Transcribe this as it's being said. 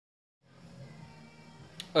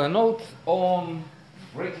A note on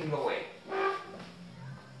Breaking Away.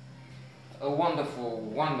 A wonderful,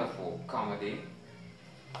 wonderful comedy.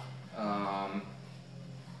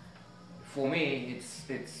 For me,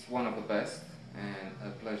 it's one of the best, and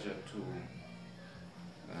a pleasure to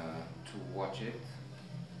watch it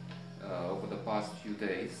over the past few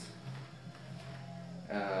days.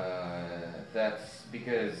 That's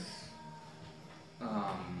because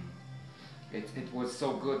it was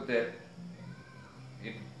so good that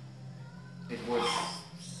it was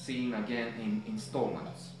seen again in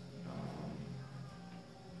installments.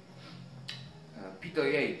 Peter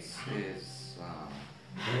Yates is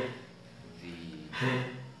the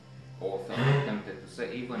author, I'm tempted to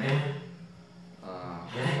say, even if,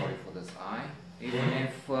 sorry for this eye, even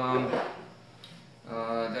if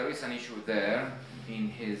there is an issue there in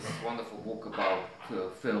his wonderful book about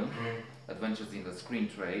film, Adventures in the Screen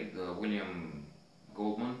Trade, William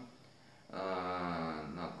Goldman,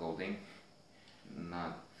 not Golding,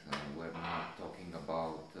 we're not talking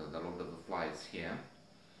about The Lord of the Flies here,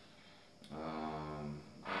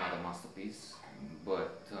 another masterpiece,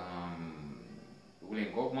 but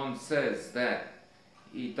William Goldman says that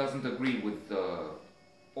he doesn't agree with the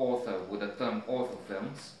author, with the term author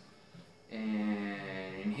films,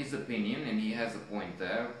 and in his opinion, and he has a point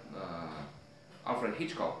there, Alfred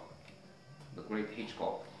Hitchcock, the great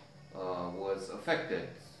Hitchcock, was affected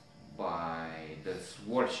by this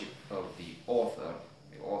worship of the author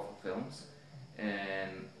films,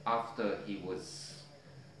 and after he was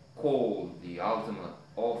called the ultimate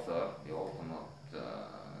author, the ultimate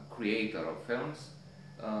creator of films,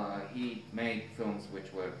 he made films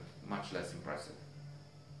which were much less impressive.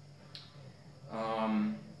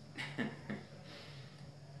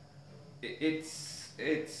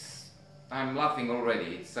 I'm laughing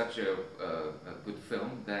already. It's such a good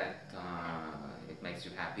film that it makes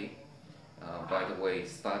you happy. By the way,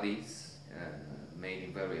 studies made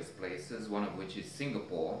in various places, one of which is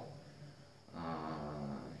Singapore,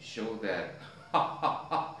 show that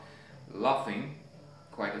laughing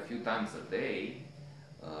quite a few times a day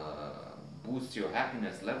boosts your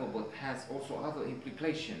happiness level, but has also other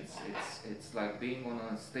implications. It's like being on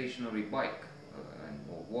a stationary bike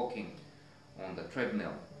or walking on the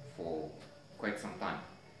treadmill for quite some time.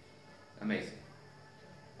 Amazing.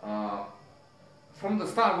 From the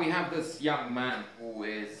start we have this young man who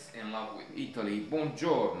is in love with Italy.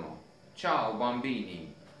 Buongiorno, ciao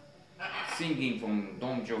bambini, singing from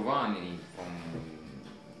Don Giovanni,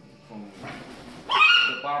 from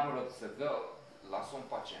the Barber of Seville, La Son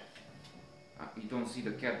Pace. You don't see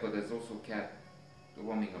the cat, but there's also a cat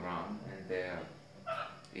roaming around, and they're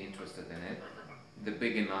interested in it. They're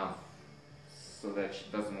big enough so that she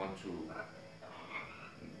doesn't want to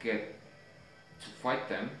fight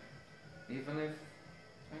them, even if,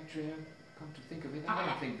 actually, come to think of it, I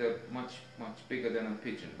don't think they're much bigger than a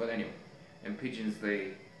pigeon. But anyway, in pigeons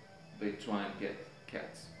they try and get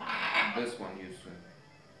cats. This one used to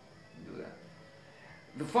do that.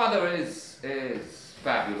 The father is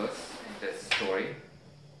fabulous in this story.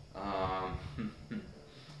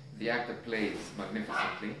 The actor plays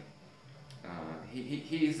magnificently.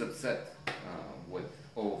 He is upset with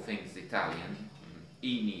all things Italian.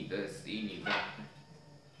 Ini this, ini that.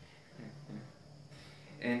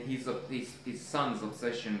 And his son's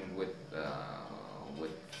obsession with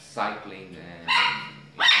cycling and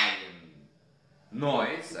Italian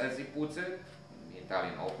noise, as he puts it,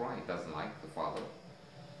 Italian opera, he doesn't like, the father.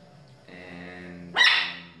 And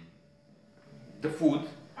the food,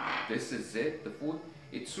 this is it, the food.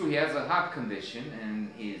 It's true, he has a heart condition,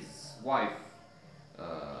 and his wife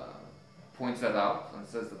points that out and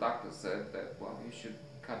says the doctor said that, well, you should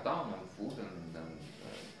cut down on food, and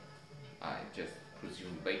I just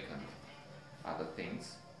presume bacon, other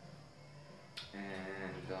things.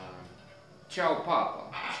 And ciao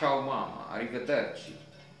papa, ciao mama, arrivederci.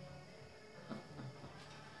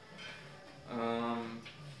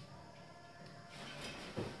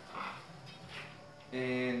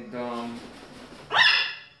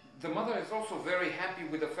 The mother is also very happy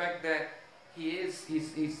with the fact that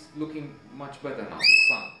he's looking much better now, the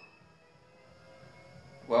son.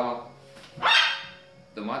 Well,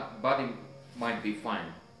 the body might be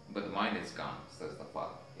fine, but the mind is gone, says the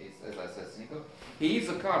father. He's, as I said, cynical. He is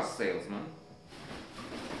a car salesman,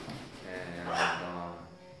 and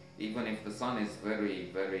even if the son is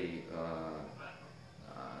very, very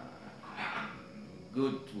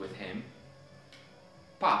good with him,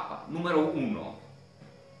 Papa, numero uno.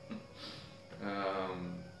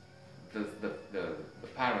 The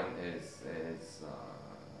parent is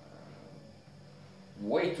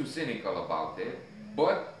way too cynical about it,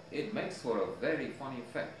 but it makes for a very funny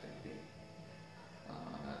effect indeed.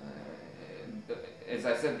 As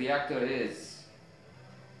I said, the actor is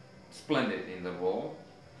splendid in the role,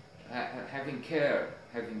 having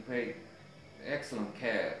paid excellent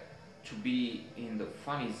care to be in the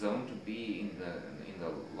funny zone, to be in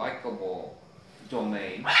the likable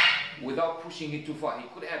domain, without pushing it too far. He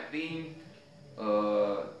could have been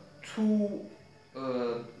too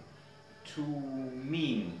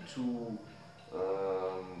mean, too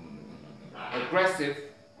aggressive,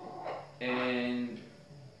 and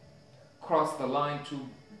cross the line to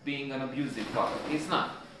being an abusive father. He's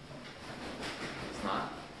not. He's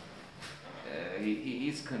not. He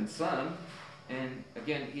is concerned, and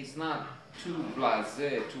again, he's not too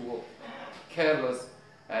blasé, too careless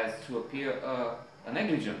as to appear a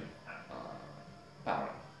negligent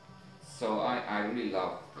parent. So I really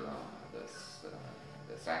loved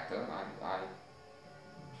this actor. I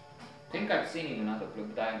think I've seen him in other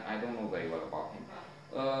clips, but I don't know very well about him.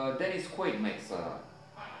 Dennis Quaid makes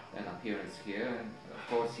an appearance here, and of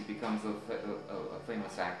course he becomes a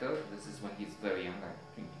famous actor. This is when he's very young,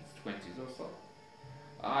 I think he's 20s or so.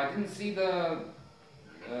 I didn't see the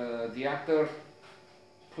actor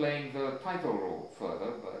playing the title role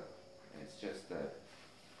further, but it's just that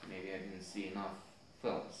maybe I didn't see enough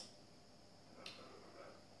films.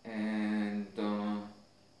 And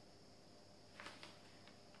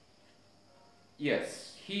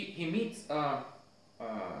yes, he meets a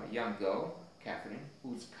young girl, Catherine,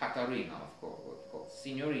 who's Caterina, of course,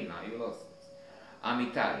 Signorina, you lost it. I'm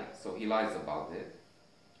Italian, so he lies about it,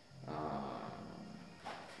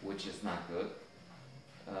 which is not good.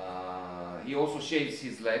 He also shaves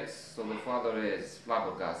his legs, so the father is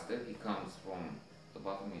flabbergasted. He comes from the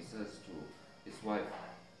bottom, he says to his wife,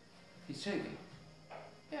 he's shaving.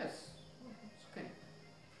 Yes, it's okay.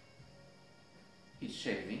 He's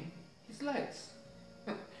shaving his legs.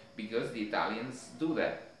 Because the Italians do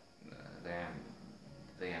that.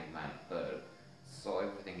 The young man heard, so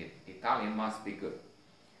everything Italian must be good.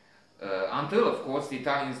 Until, of course, the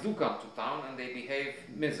Italians do come to town and they behave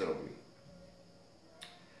miserably.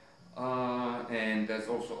 And there's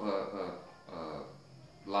also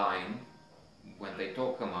a line when they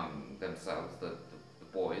talk among themselves, the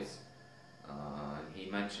boys. He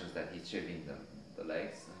mentions that he's shaving the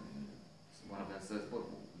legs, and one of them says, well,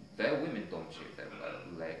 their women don't shave their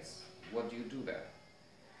legs. What do you do there?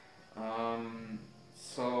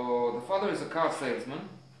 So the father is a car salesman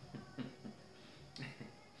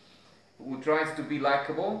who tries to be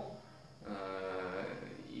likable,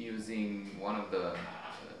 using one of the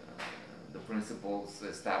principles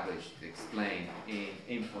explained,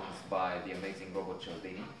 influenced by the amazing Robert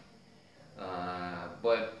Cialdini.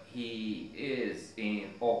 But he is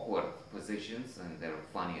in awkward positions, and they're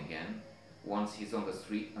funny again. Once he's on the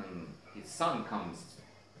street and his son comes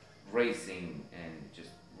racing and just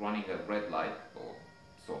running a red light, or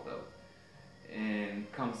sort of,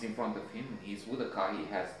 and comes in front of him, and he's with a car, he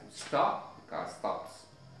has to stop. The car stops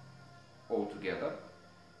altogether,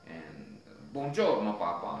 and buongiorno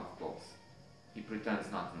papa, of course. He pretends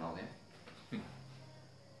not to know him.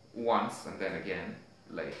 Once, and then again,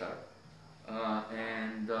 later.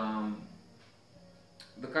 And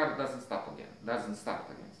the car doesn't stop again, doesn't start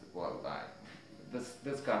again. Well,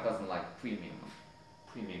 this car doesn't like premium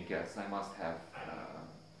gas. I must have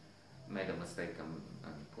made a mistake and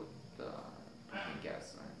put premium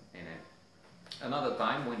gas in it. Another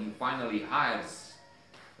time, when he finally hires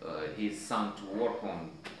his son to work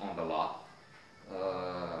on the lot,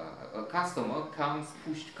 a customer comes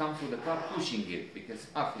with the car pushing it, because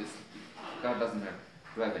obviously the car doesn't have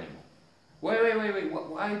drive anymore. Wait,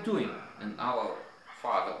 what are you doing? And our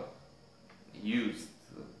father, used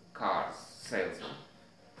cars salesman,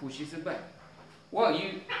 pushes it back. Well,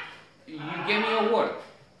 you gave me your word.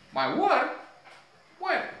 My word?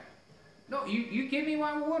 Where? No, you gave me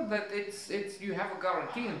my word that it's you have a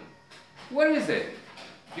guarantee. Where is it?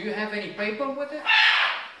 Do you have any paper with it?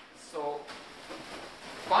 So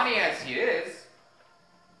funny as he is,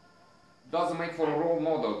 doesn't make for a role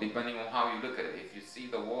model, depending on how you look at it. If you see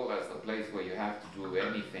the world as the place where you have to do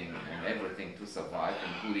anything and everything to survive,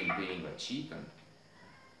 including being a cheat,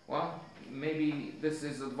 well, maybe this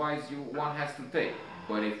is advice one has to take.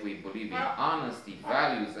 But if we believe in honesty,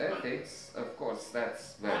 values, ethics, of course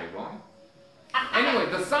that's very wrong. Anyway,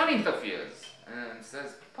 the son interferes and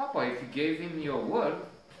says, Papa, if you gave him your word,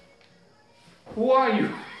 who are you?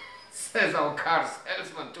 Says our car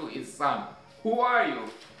salesman to his son. Who are you?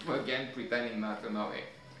 Again, pretending not to know it.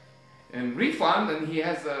 And refund, and he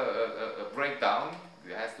has a breakdown.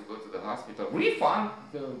 He has to go to the hospital. Refund,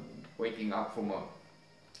 waking up from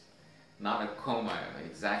not a coma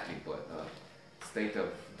exactly, but a state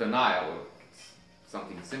of denial,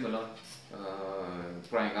 something similar,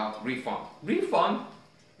 crying out, refund, refund.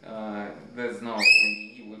 There's no,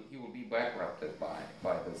 he will be bankrupted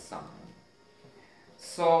by the son.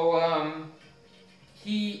 So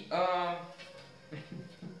he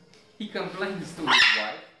he complains to his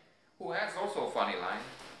wife, who has also a funny line.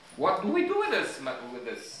 What do we do with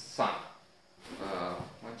this son?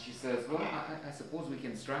 When she says, well, I suppose we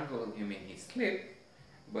can strangle him in his sleep,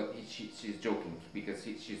 but she's joking because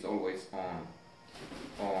she's always on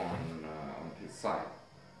his side.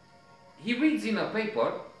 He reads in a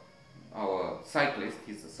paper, our cyclist,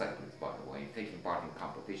 he's a cyclist by the way, taking part in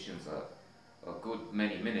competitions, a good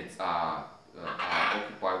many minutes are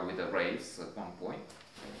occupied with a race at one point,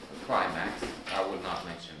 a climax. I will not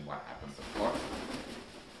mention what happens, of course.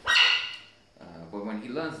 But when he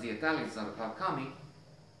learns the Italians are coming,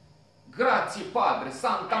 Grazie Padre,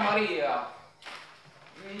 Santa Maria,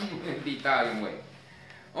 the Italian way.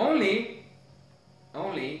 Only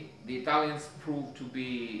the Italians prove to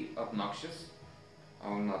be obnoxious. I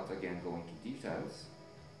will not again go into details.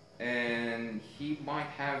 And he might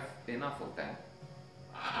have enough of that.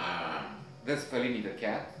 There's Fellini the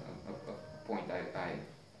cat, a point I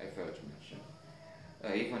failed to mention.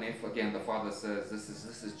 Even if again the father says, this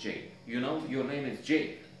is Jake. You know, your name is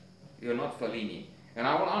Jake. You're not Fellini. And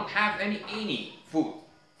I will not have any food.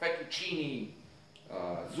 Fettuccine,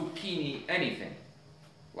 zucchini, anything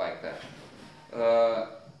like that.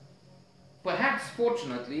 Perhaps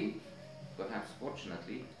fortunately,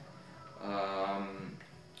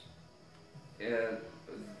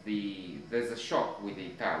 there's a shock with the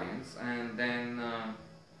Italians, and then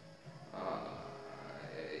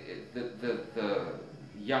the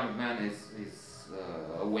young man is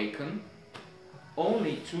awakened,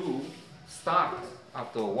 only to start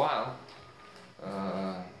after a while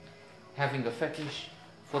having a fetish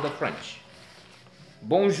for the French.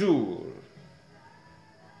 Bonjour.